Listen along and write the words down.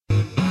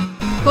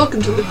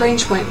Welcome to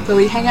Lagrange Point, where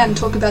we hang out and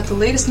talk about the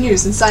latest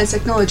news in science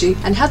technology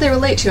and how they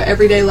relate to your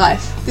everyday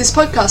life. This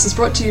podcast is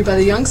brought to you by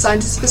the Young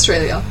Scientists of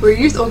Australia. We're a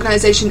youth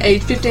organisation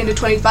aged 15 to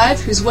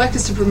 25 whose work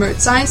is to promote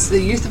science to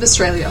the youth of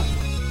Australia.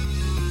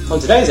 On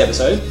today's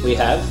episode, we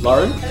have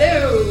Lauren.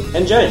 Hello!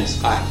 And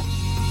James. Hi.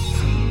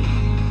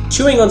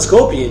 Chewing on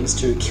scorpions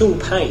to kill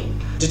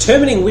pain.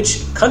 Determining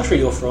which country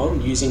you're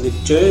from using the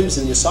germs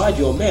inside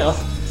your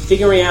mouth.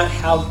 Figuring out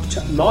how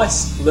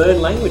mice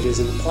learn languages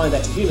and applying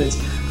that to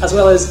humans, as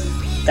well as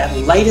that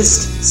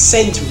latest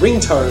scent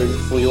ringtone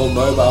for your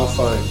mobile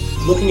phone.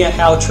 Looking at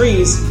how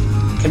trees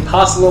can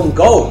pass along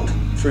gold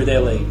through their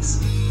leaves.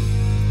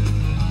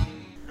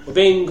 We're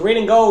being green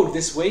and gold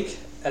this week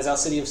as our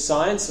city of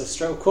science.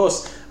 Of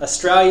course,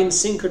 Australian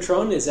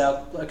synchrotron is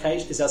our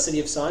location, is our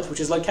city of science, which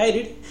is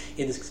located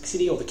in the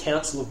city or the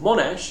council of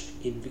Monash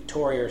in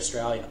Victoria,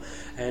 Australia.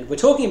 And we're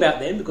talking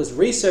about them because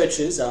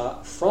researchers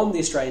from the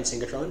Australian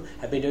synchrotron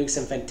have been doing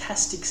some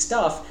fantastic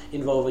stuff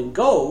involving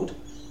gold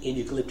in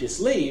eucalyptus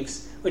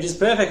leaves, which is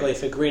perfectly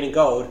for green and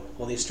gold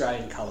or the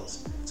Australian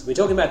colours. So we're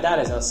talking about that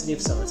as our city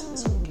of science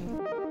this week.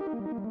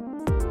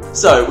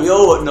 So, we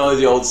all know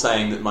the old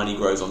saying that money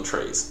grows on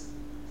trees.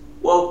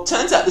 Well,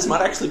 turns out this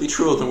might actually be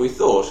truer than we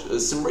thought,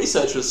 as some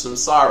researchers from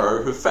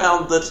CSIRO have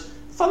found that,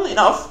 funnily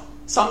enough,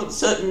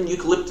 certain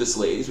eucalyptus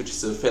leaves, which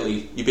is a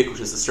fairly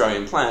ubiquitous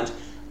Australian plant,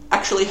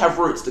 actually have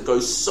roots that go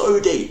so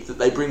deep that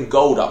they bring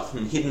gold up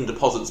from hidden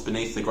deposits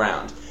beneath the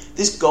ground.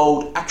 This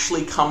gold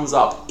actually comes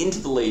up into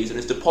the leaves and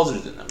is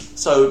deposited in them.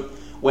 So,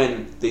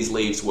 when these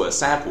leaves were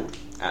sampled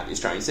at the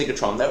Australian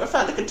synchrotron, they were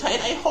found to contain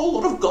a whole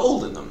lot of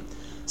gold in them.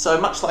 So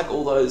much like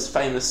all those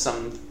famous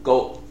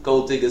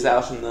gold diggers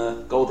out in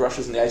the gold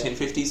rushes in the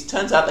 1850s,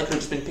 turns out they could have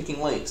just been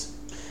picking leaves.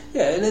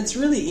 Yeah, and it's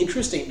really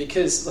interesting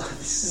because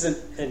this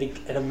is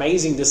an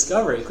amazing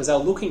discovery because they're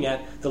looking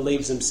at the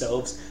leaves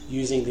themselves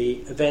using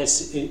the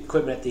advanced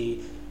equipment at the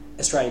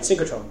Australian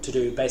synchrotron to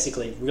do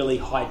basically really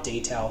high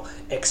detail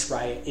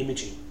X-ray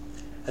imaging.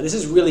 And this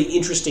is really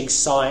interesting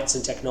science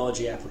and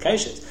technology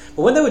applications.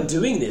 But when they were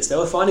doing this, they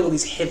were finding all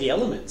these heavy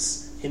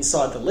elements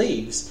inside the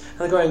leaves, and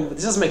they're going,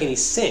 this doesn't make any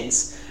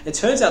sense. It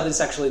turns out that it's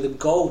actually the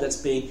gold that's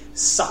being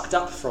sucked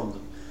up from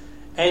them.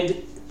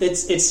 And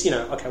it's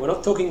okay, we're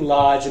not talking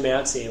large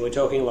amounts here, we're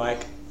talking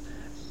like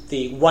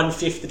the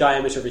 1/5 the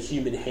diameter of a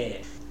human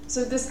hair.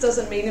 So this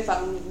doesn't mean if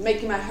I'm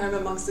making my home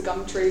amongst the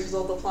gum trees with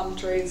all the plum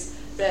trees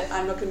that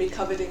I'm not going to be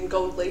covered in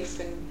gold leaf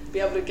and be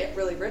able to get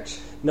really rich?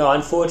 No,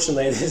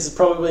 unfortunately, there's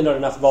probably not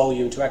enough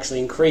volume to actually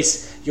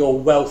increase your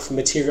wealth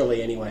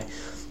materially anyway.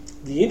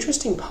 The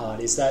interesting part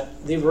is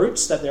that the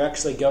roots that they're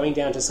actually going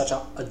down to such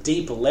a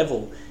deep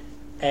level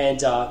and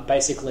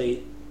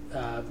basically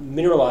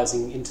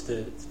mineralizing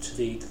into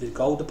the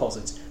gold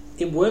deposits,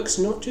 it works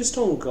not just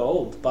on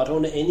gold but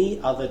on any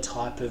other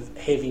type of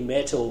heavy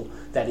metal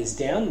that is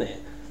down there.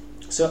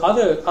 So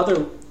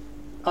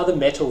other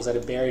metals that are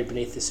buried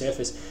beneath the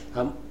surface,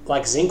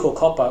 like zinc or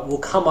copper, will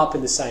come up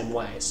in the same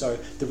way. So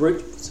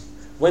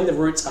when the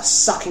roots are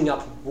sucking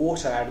up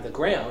water out of the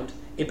ground,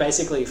 it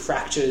basically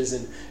fractures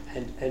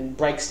and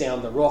breaks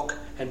down the rock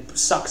and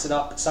sucks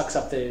up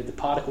the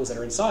particles that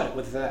are inside it,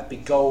 whether that be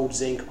gold,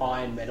 zinc,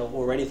 iron, metal,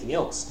 or anything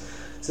else.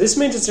 So this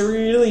means it's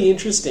really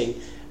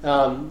interesting.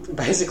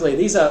 Basically,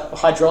 these are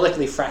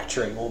hydraulically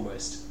fracturing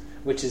almost,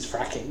 which is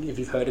fracking, if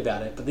you've heard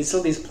about it. But this is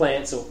what these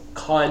plants are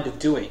kind of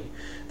doing.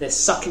 They're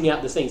sucking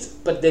out the things,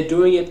 but they're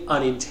doing it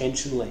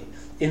unintentionally.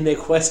 In their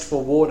quest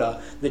for water,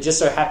 they're just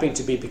so happy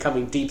to be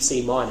becoming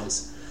deep-sea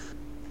miners,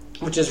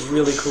 which is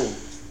really cool.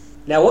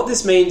 Now, what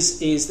this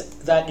means is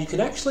that you can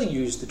actually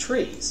use the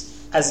trees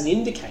as an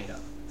indicator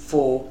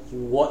for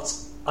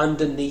what's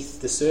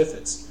underneath the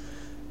surface.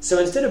 So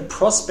instead of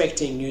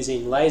prospecting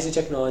using laser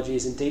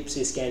technologies and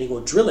deep-sea scanning or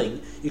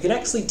drilling, you can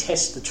actually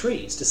test the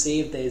trees to see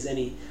if there's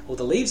any, or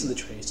the leaves in the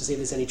trees, to see if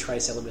there's any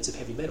trace elements of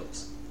heavy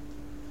metals.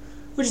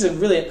 Which is a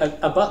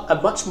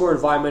much more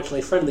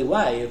environmentally friendly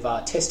way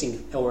of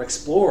testing or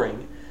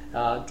exploring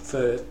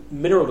for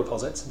mineral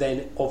deposits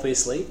than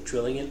obviously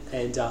drilling it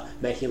and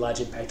making a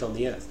large impact on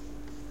the earth.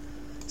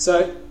 So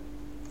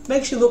it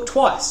makes you look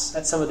twice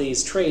at some of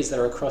these trees that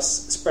are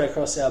spread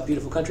across our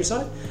beautiful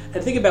countryside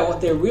and think about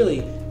what they're really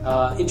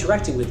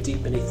interacting with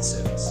deep beneath the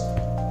surface.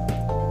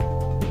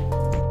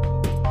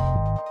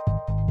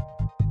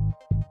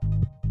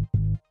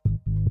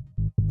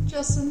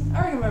 Justin,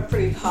 I reckon I'm a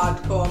pretty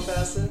hardcore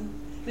person.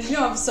 Did you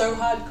know I'm so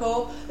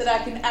hardcore that I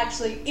can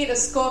actually eat a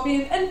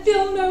scorpion and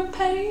feel no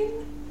pain?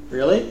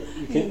 Really?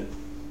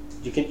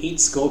 You can eat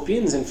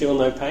scorpions and feel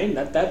no pain?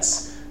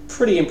 That's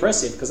pretty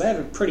impressive because they have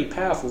a pretty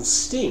powerful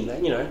sting.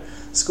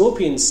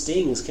 Scorpion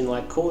stings can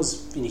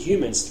cause in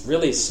humans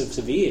really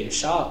severe,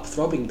 sharp,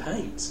 throbbing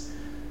pains.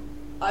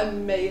 I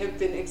may have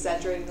been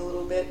exaggerating a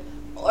little bit.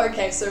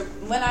 Okay, so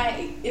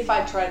if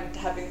I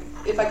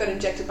got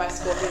injected by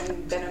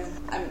scorpion venom,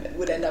 I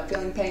would end up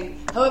feeling pain.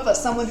 However,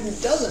 someone who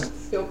doesn't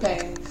feel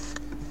pain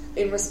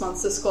in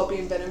response to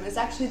scorpion venom is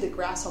actually the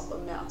grasshopper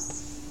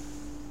mouse.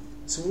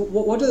 So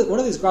what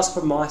are these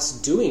grasshopper mice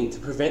doing to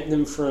prevent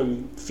them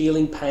from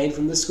feeling pain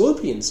from the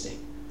scorpion sting?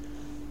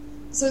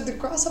 So the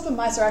grasshopper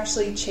mice are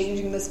actually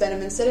changing this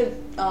venom. Instead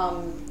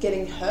of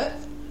getting hurt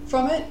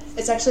from it,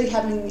 it's actually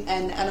having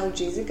an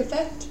analgesic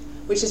effect,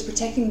 which is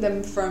protecting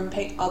them from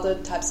other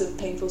types of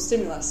painful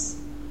stimulus.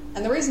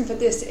 And the reason for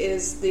this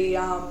is the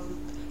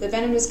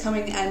venom is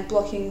coming and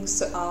blocking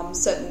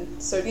certain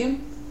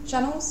sodium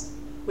channels,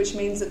 which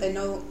means that they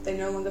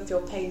no longer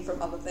feel pain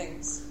from other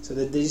things. So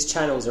that these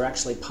channels are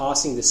actually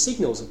passing the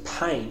signals of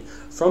pain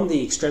from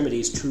the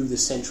extremities to the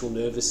central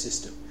nervous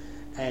system.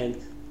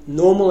 And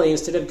normally,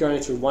 instead of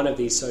going through one of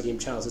these sodium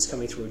channels, it's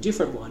coming through a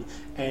different one,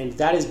 and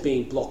that is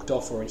being blocked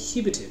off or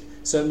inhibited.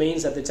 So it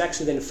means that it's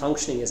actually then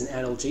functioning as an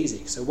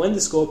analgesic. So when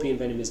the scorpion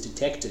venom is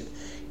detected,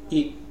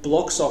 it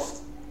blocks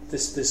off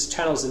this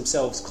channels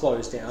themselves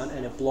close down,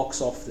 and it blocks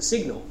off the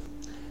signal.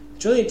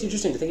 It's really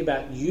interesting to think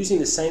about using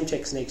the same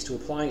techniques to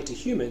applying it to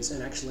humans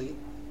and actually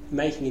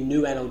making a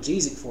new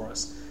analgesic for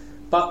us.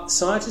 But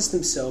scientists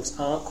themselves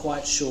aren't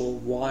quite sure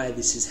why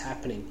this is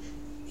happening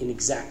in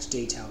exact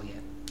detail yet.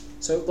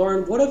 So,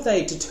 Lauren, what have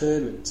they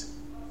determined?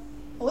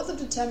 Well, what they've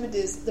determined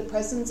is the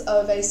presence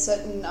of a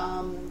certain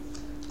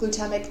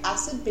glutamic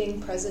acid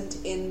being present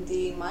in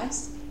the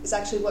mice is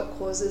actually what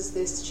causes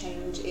this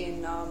change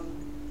in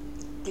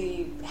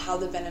how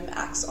the venom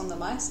acts on the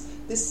mice.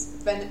 This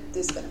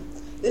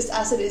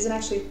acid isn't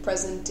actually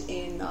present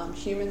in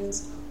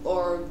humans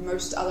or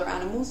most other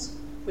animals,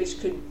 which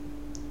could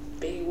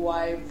be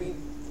why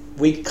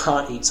we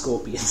can't eat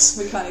scorpions.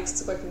 We can't eat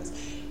scorpions.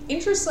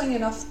 Interestingly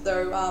enough,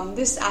 though,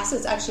 this acid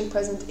is actually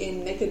present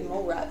in naked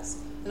mole rats,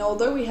 and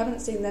although we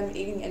haven't seen them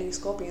eating any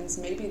scorpions,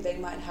 maybe they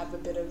might have a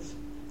bit of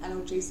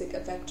analgesic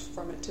effect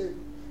from it too.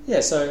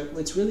 Yeah, so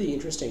it's really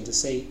interesting to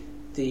see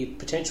the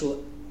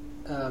potential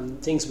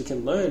things we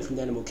can learn from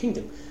the animal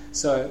kingdom.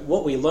 So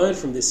what we learned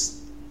from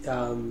this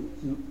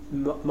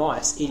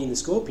mice eating the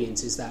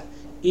scorpions is that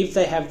if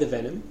they have the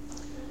venom,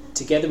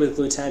 together with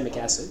glutamic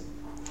acid,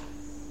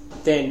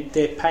 then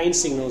their pain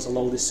signals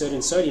along this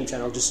certain sodium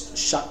channel just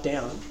shut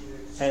down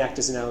and act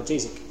as an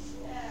analgesic.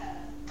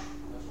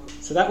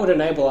 So that would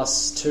enable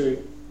us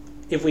to,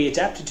 if we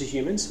adapted to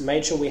humans,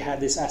 made sure we had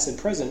this acid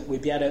present,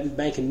 we'd be able to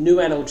make a new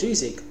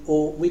analgesic,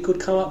 or we could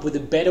come up with a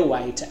better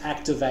way to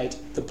activate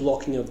the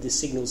blocking of the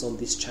signals on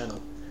this channel,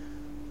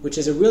 which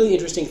is a really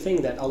interesting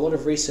thing that a lot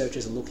of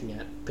researchers are looking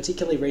at,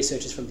 particularly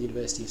researchers from the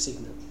University of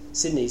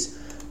Sydney's,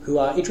 who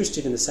are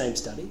interested in the same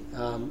study.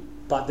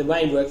 But the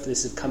main work for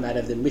this has come out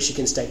of the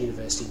Michigan State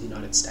University in the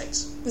United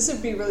States. This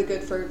would be really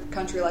good for a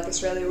country like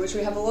Australia, which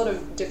we have a lot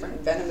of different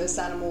venomous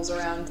animals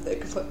around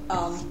that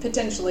could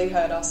potentially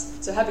hurt us.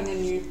 So having a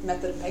new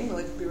method of pain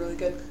relief would be really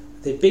good.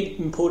 The big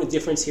important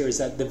difference here is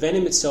that the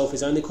venom itself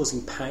is only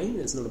causing pain,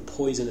 it's not a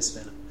poisonous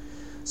venom.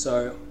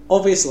 So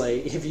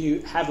obviously, if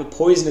you have a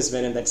poisonous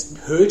venom that's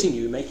hurting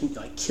you,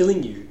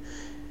 killing you,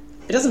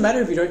 it doesn't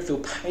matter if you don't feel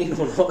pain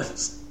or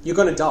not, you're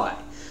going to die.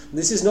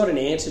 This is not an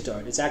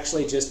antidote, it's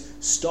actually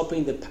just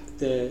stopping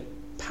the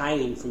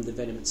pain from the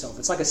venom itself.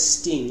 It's like a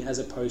sting as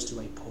opposed to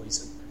a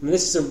poison. I mean,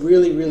 this is a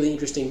really, really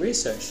interesting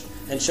research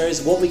and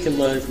shows what we can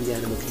learn from the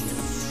animal kingdom.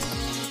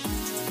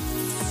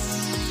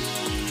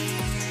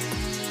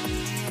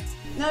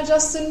 Now,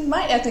 Justin,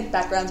 my ethnic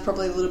background's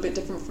probably a little bit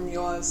different from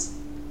yours.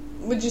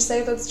 Would you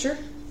say that's true?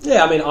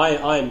 Yeah, I mean,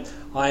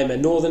 I'm a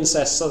northern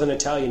southern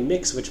Italian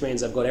mix, which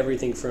means I've got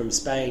everything from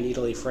Spain,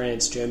 Italy,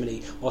 France,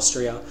 Germany,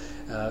 Austria,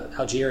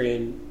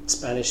 Algerian,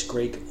 Spanish,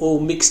 Greek, all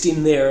mixed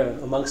in there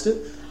amongst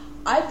it.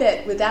 I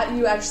bet without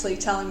you actually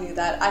telling me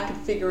that, I could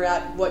figure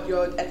out what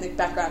your ethnic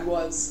background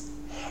was.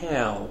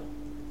 How?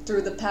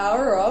 Through the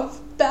power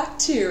of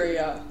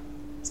bacteria.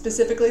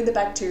 Specifically the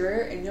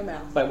bacteria in your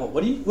mouth. Wait,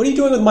 what are you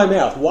doing with my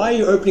mouth? Why are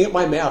you opening up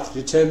my mouth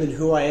to determine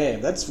who I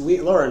am? That's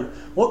weird. Lauren,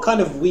 what kind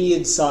of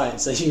weird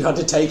science are you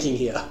undertaking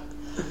here?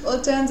 Well,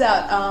 it turns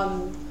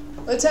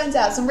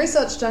out some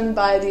research done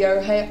by the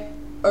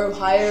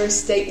Ohio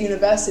State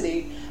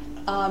University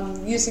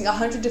using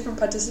 100 different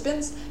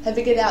participants have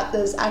figured out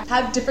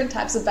have different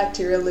types of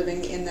bacteria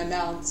living in their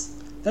mouths.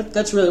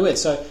 That's really weird.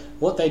 So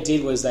what they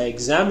did was they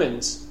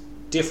examined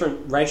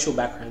different racial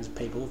backgrounds of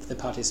people, the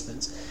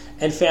participants,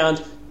 and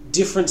found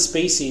different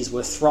species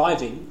were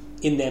thriving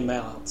in their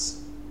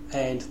mouths.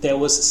 And there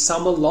was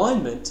some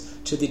alignment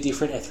to the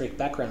different ethnic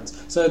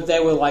backgrounds. So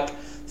there were like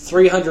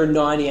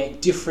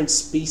 398 different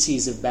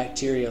species of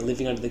bacteria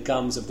living under the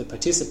gums of the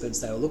participants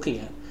they were looking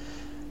at.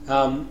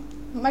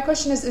 My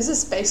question is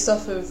this based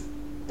off of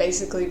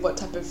basically what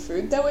type of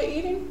food they were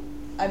eating?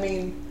 I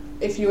mean,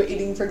 if you were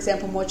eating, for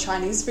example, more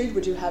Chinese food,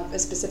 would you have a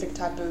specific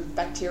type of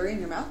bacteria in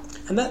your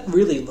mouth? And that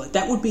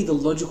would be the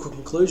logical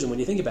conclusion when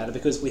you think about it,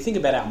 because we think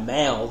about our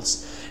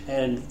mouths,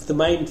 and the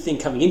main thing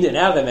coming in and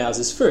out of our mouths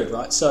is food,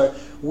 right? So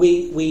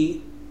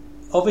we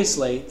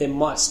obviously there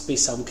must be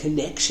some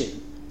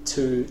connection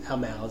to our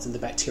mouths and the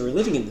bacteria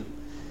living in them.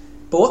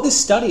 But what this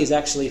study has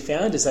actually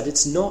found is that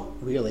it's not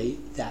really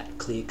that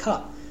clear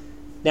cut.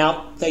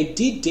 Now, they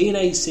did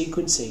DNA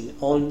sequencing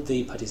on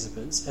the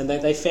participants, and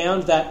they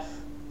found that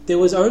there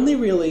was only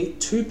really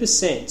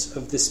 2%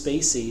 of the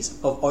species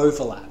of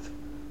overlap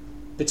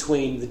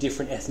between the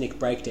different ethnic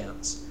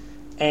breakdowns.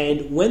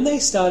 And when they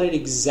started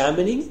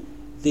examining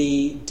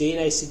the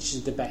DNA signatures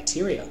of the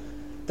bacteria,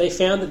 they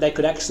found that they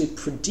could actually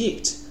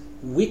predict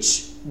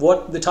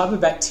what the type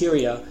of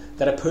bacteria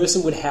that a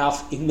person would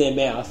have in their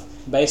mouth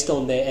based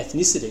on their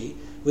ethnicity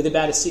with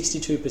about a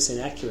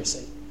 62%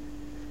 accuracy,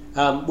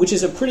 which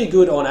is a pretty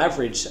good on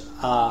average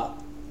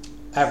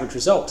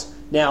result.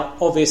 Now,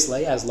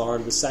 obviously, as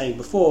Lauren was saying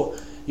before,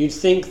 you'd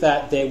think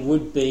that there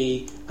would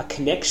be a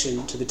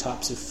connection to the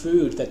types of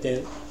food that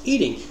they're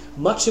eating,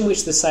 much in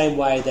which the same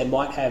way they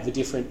might have a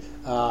different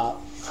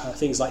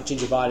things like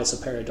gingivitis or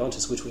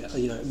periodontitis, which we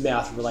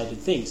mouth-related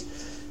things.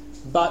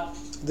 But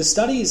the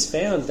studies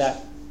found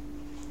that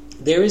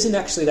there isn't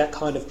actually that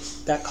kind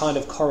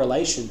of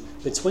correlation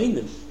between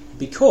them,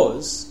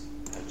 because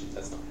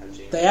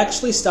they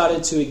actually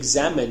started to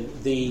examine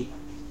the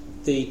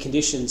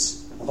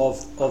conditions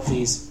of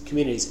these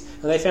communities,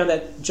 and they found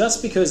that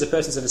just because a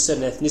person's of a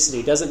certain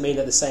ethnicity doesn't mean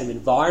that the same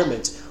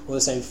environment or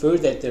the same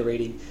food that they're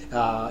eating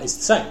is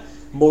the same.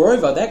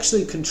 Moreover, they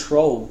actually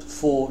controlled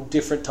for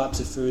different types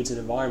of foods and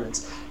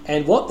environments,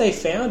 and what they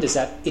found is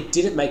that it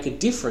didn't make a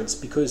difference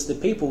because the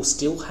people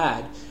still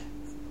had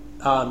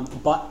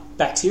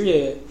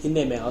bacteria in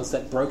their mouths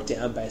that broke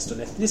down based on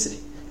ethnicity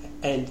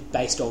and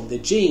based on the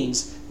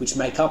genes which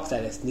make up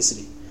that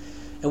ethnicity.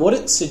 And what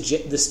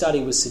the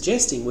study was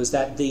suggesting was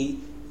that the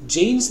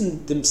genes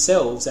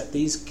themselves that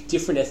these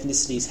different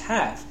ethnicities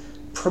have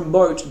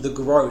promote the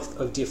growth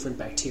of different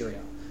bacteria.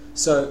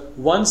 So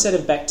one set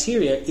of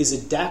bacteria is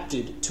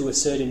adapted to a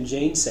certain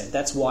gene set.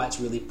 That's why it's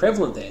really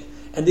prevalent there.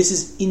 And this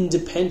is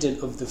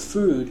independent of the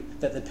food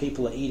that the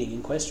people are eating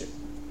in question.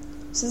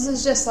 So this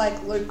is just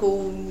like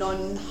local,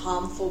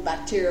 non-harmful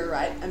bacteria,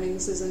 right? I mean,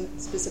 this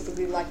isn't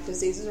specifically like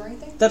diseases or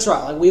anything? That's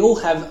right. Like, we all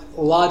have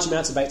large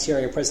amounts of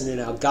bacteria present in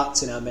our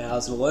guts, in our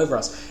mouths, and all over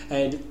us.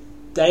 And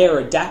they are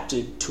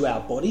adapted to our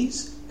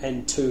bodies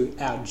and to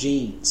our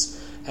genes.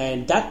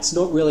 And that's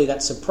not really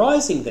that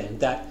surprising then,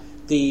 that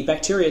the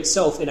bacteria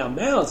itself in our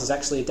mouths is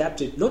actually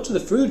adapted not to the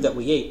food that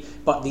we eat,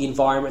 but the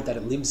environment that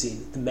it lives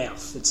in, the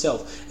mouth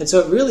itself. And so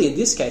it really, in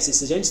this case, it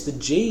suggests the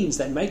genes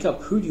that make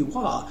up who you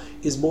are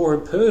is more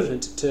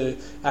important to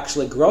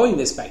actually growing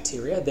this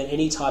bacteria than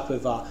any type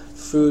of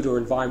food or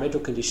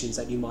environmental conditions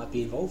that you might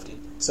be involved in.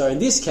 So in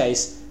this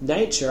case,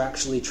 nature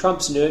actually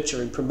trumps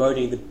nurture in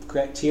promoting the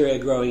bacteria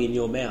growing in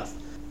your mouth.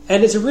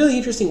 And it's a really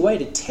interesting way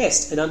to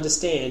test and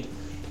understand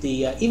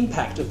the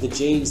impact of the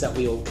genes that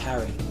we all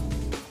carry.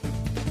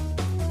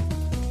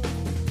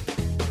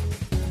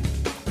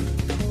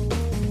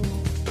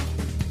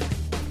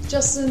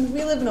 Justin,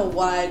 we live in a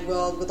wide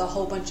world with a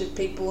whole bunch of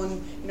people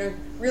and,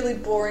 really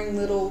boring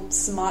little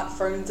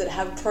smartphones that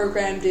have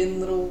programmed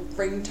in little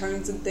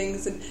ringtones and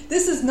things, and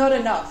this is not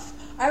enough.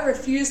 I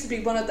refuse to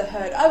be one of the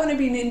herd. I want to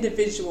be an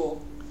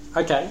individual.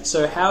 Okay,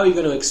 so how are you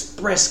going to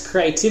express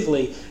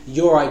creatively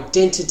your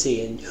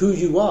identity and who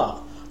you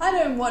are? I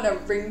don't want a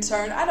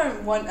ringtone. I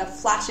don't want a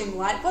flashing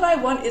light. What I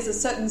want is a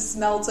certain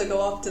smell to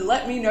go off to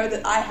let me know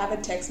that I have a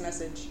text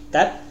message.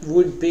 That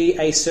would be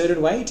a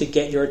certain way to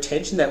get your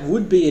attention. That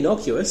would be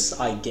innocuous,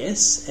 I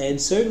guess, and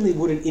certainly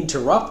wouldn't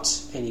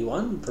interrupt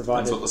anyone,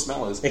 provided... That's what the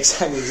smell is.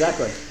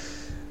 Exactly.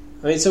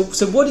 I mean, so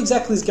what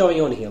exactly is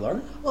going on here,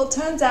 Lauren? Well, it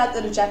turns out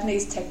that a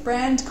Japanese tech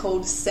brand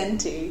called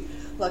Senti,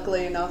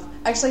 luckily enough,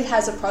 actually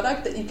has a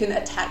product that you can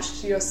attach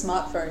to your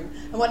smartphone.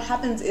 And what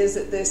happens is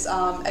that this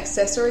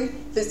accessory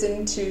fits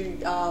into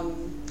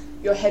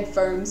your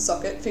headphone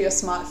socket for your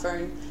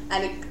smartphone,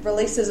 and it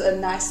releases a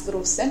nice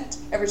little scent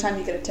every time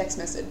you get a text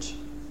message.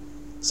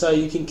 So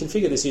you can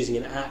configure this using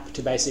an app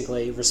to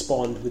basically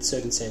respond with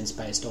certain scents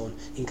based on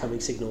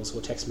incoming signals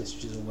or text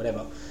messages or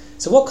whatever.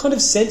 So what kind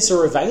of scents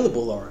are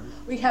available, Lauren?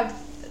 We have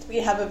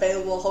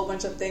available a whole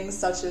bunch of things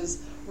such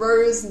as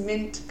rose,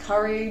 mint,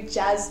 curry,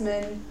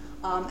 jasmine,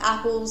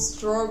 apples,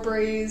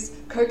 strawberries,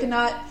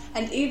 coconut,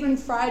 and even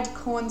fried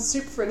corn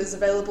soup fritters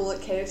available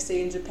at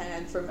KFC in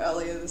Japan from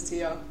earlier this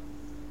year.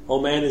 Oh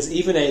man, there's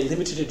even a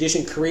limited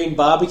edition Korean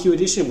barbecue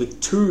edition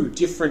with 2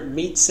 different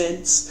meat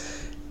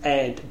scents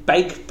and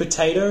baked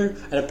potato,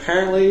 and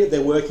apparently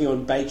they're working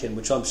on bacon,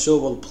 which I'm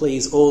sure will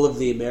please all of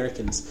the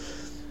Americans.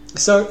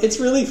 So it's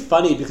really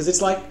funny because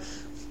it's like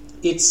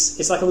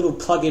a little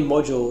plug-in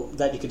module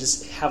that you could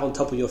just have on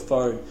top of your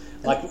phone.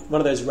 Like one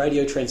of those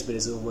radio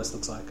transmitters, it almost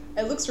looks like.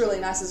 It looks really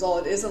nice as well.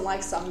 It isn't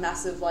like some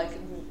massive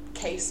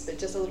case, but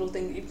just a little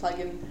thing that you plug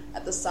in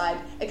at the side.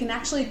 It can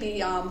actually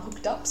be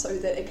hooked up so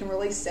that it can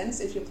release scents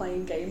if you're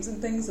playing games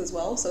and things as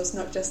well. So it's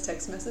not just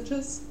text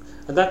messages.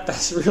 And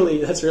that's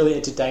really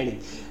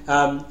entertaining.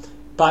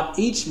 But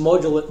each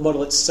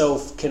model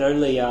itself can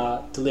only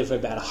deliver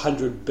about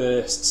 100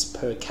 bursts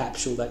per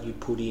capsule that you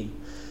put in.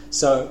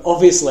 So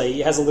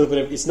obviously it has a little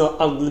bit of, it's not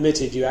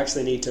unlimited, you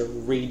actually need to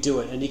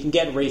redo it, and you can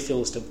get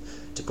refills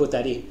to put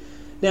that in.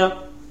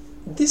 Now,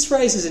 this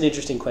raises an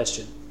interesting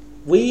question.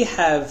 We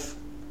have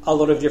a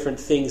lot of different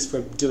things for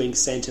doing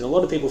scent, and a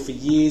lot of people for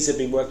years have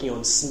been working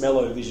on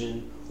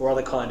smell-o-vision or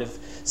other kind of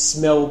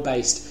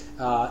smell-based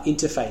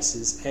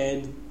interfaces,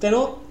 and they're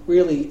not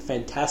really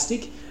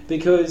fantastic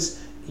because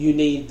you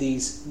need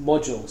these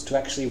modules to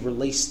actually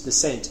release the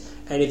scent.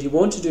 And if you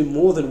want to do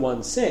more than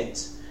one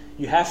scent,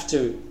 you have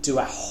to do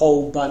a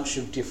whole bunch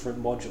of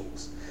different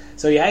modules.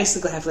 So you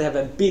basically have to have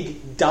a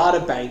big data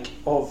bank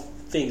of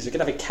things. You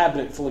can have a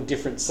cabinet full of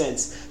different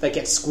scents that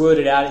get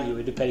squirted out at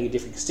you depending on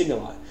different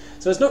stimuli.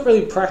 So it's not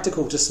really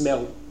practical to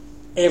smell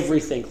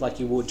everything like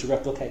you would to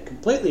replicate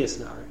completely a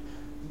scenario.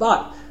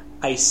 But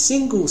a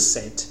single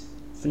scent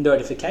for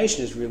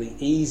notification is really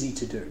easy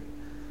to do.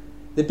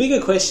 The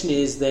bigger question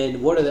is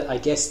then, what are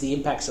the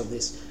impacts of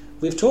this?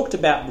 We've talked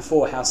about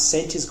before how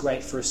scent is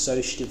great for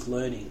associative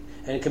learning,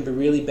 and it can be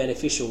really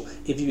beneficial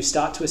if you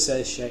start to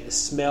associate a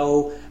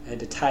smell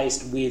and a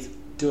taste with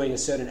doing a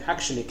certain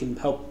action. It can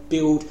help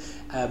build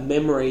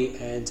memory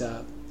and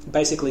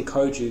basically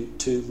code you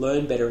to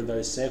learn better in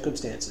those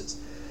circumstances.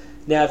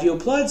 Now, if you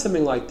applied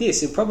something like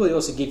this, it would probably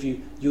also give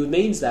you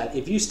means that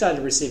if you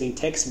started receiving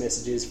text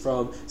messages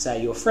from,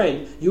 say, your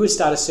friend, you would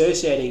start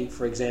associating,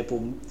 for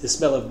example, the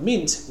smell of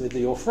mint with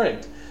your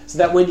friend. So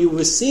that when you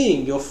were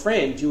seeing your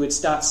friend, you would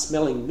start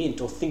smelling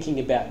mint or thinking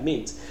about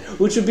mint,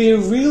 which would be a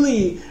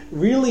really,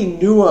 really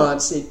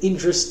nuanced and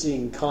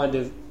interesting kind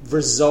of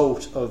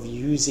result of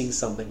using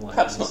something like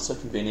Perhaps this. not so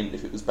convenient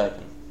if it was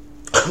bacon.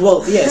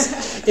 Well,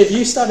 yes. If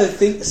you started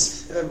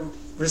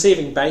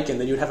receiving bacon,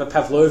 then you'd have a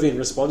Pavlovian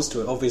response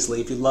to it,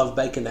 obviously, if you love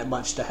bacon that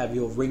much to have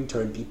your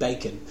ringtone be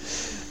bacon.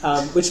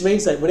 Which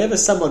means that whenever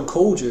someone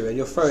called you and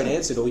your phone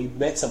answered, or you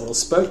met someone or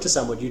spoke to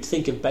someone, you'd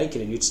think of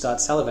bacon and you'd start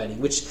salivating,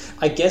 which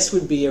I guess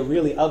would be a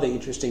really other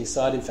interesting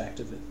side effect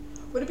of it.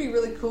 What would be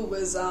really cool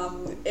was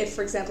if,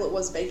 for example, it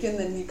was bacon,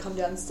 then you come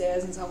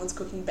downstairs and someone's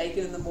cooking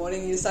bacon in the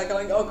morning and you start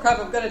going, oh crap,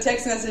 I've got a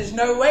text message,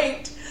 no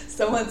wait,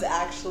 someone's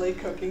actually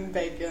cooking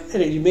bacon.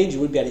 And it means you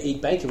wouldn't be able to eat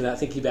bacon without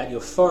thinking about your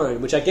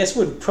phone, which I guess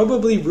would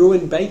probably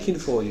ruin bacon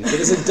for you. So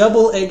there's a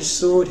double-edged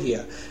sword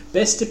here.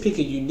 Best to pick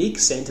a unique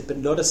scent, but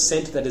not a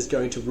scent that is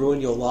going to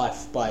ruin your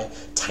life by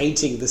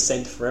tainting the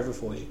scent forever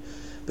for you.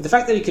 But the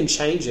fact that you can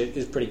change it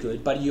is pretty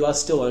good, but you are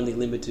still only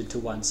limited to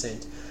one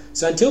scent.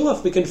 So until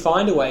we can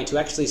find a way to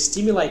actually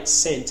stimulate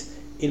scent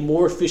in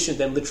more efficient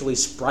than literally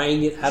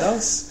spraying it at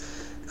us,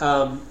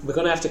 we're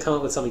going to have to come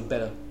up with something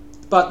better.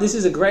 But this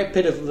is a great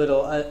bit of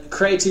little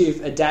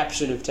creative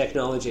adaptation of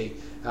technology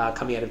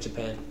coming out of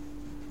Japan.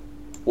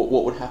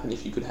 What would happen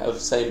if you could have,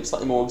 say,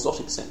 slightly more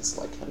exotic scents,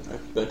 like, I don't know,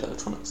 burnt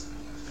electronics?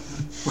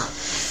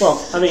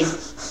 Well, I mean,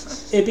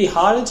 it'd be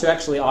harder to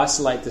actually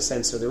isolate the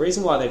scent. So the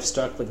reason why they've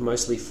stuck with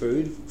mostly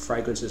food,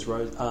 fragrances,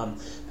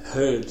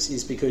 herbs,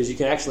 is because you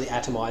can actually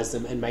atomize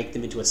them and make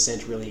them into a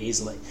scent really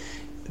easily.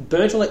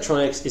 Burnt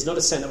electronics is not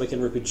a scent that we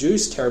can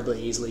reproduce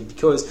terribly easily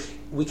because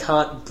we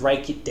can't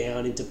break it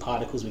down into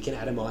particles. We can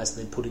atomize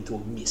and then put into a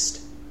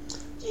mist.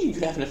 You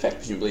could have an effect,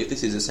 presumably, if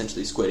this is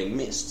essentially squirting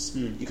mists.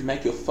 You could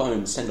make your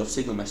phone send off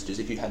signal messages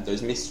if you had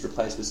those mists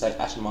replaced with, say,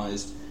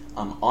 atomized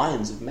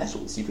ions of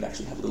metals. You could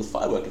actually have a little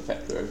firework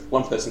effect where if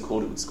one person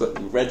called it would squirt a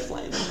little red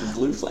flame, a little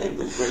blue flame, a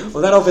little green flame.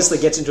 Well, that obviously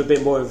gets into a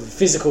bit more of a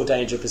physical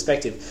danger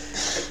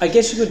perspective. I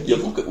guess you could... Your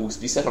pocket will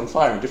be set on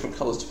fire in different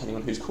colours depending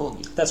on who's calling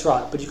you. That's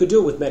right, but you could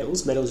do it with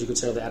metals. Metals you could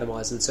certainly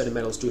atomize, and certain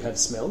metals do have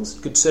smells.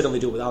 You could certainly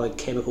do it with other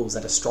chemicals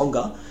that are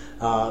stronger.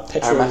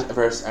 Petrol...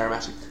 Very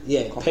aromatic.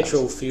 Yeah, compounds.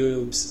 Petrol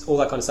fumes, all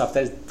that kind of stuff.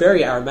 They're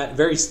very aromatic,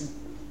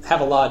 have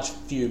a large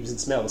fumes and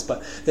smells,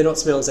 but they're not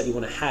smells that you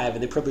want to have,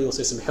 and there are probably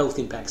also some health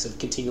impacts of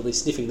continually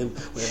sniffing them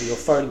whenever your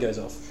phone goes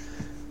off.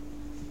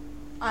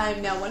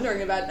 I'm now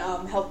wondering about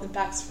health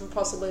impacts from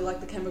possibly like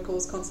the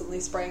chemicals constantly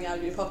spraying out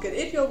of your pocket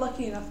if you're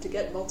lucky enough to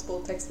get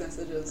multiple text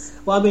messages.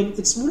 Well, I mean,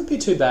 it wouldn't be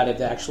too bad if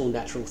they're actual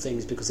natural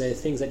things because they're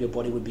things that your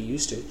body would be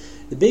used to.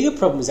 The bigger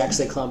problem is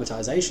actually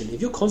acclimatization. If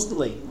you're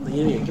constantly,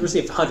 you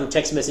receive 100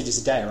 text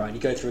messages a day, right, and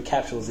you go through a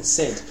capsule of the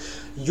scent,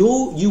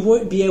 you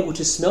won't be able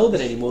to smell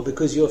that anymore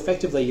because your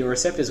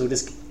receptors will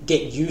just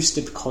get used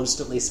to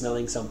constantly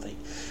smelling something.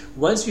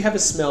 Once you have a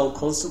smell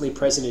constantly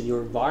present in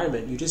your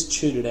environment, you just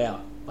tune it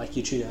out. Like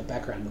you tune out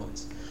background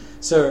noise.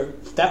 So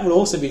that would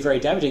also be very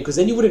damaging because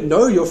then you wouldn't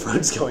know your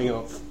phone's going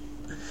off.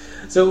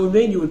 So it would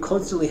mean you would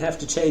constantly have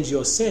to change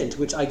your scent,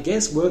 which I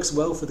guess works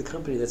well for the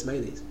company that's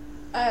made these.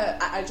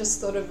 I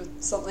just thought of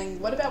something.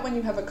 What about when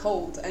you have a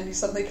cold and you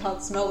suddenly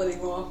can't smell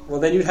anymore?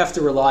 Well, then you'd have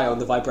to rely on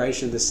the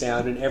vibration, the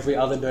sound, and every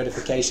other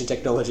notification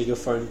technology your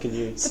phone can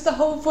use. But the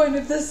whole point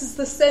of this is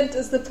the scent,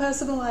 is the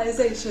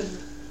personalization.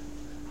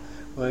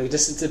 Well,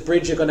 it's a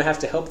bridge you're going to have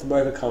to help them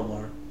overcome,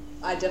 Laura.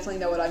 I definitely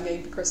know what I'm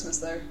getting for Christmas,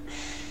 though.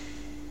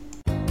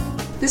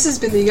 This has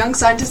been the Young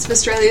Scientists of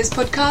Australia's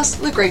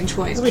podcast, Lagrange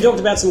Point. So we talked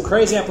about some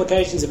crazy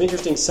applications of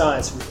interesting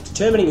science,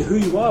 determining who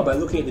you are by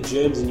looking at the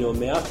germs in your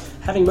mouth,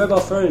 having mobile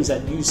phones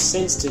that use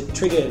scents to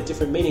trigger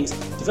different meanings,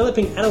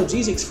 developing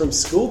analgesics from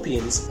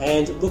scorpions,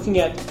 and looking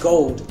at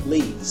gold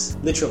leaves,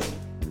 literally.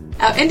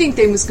 Our ending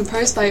theme was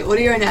composed by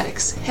Audio and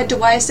Addicts. Head to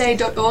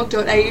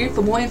ysa.org.au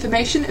for more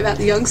information about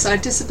the Young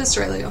Scientists of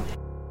Australia.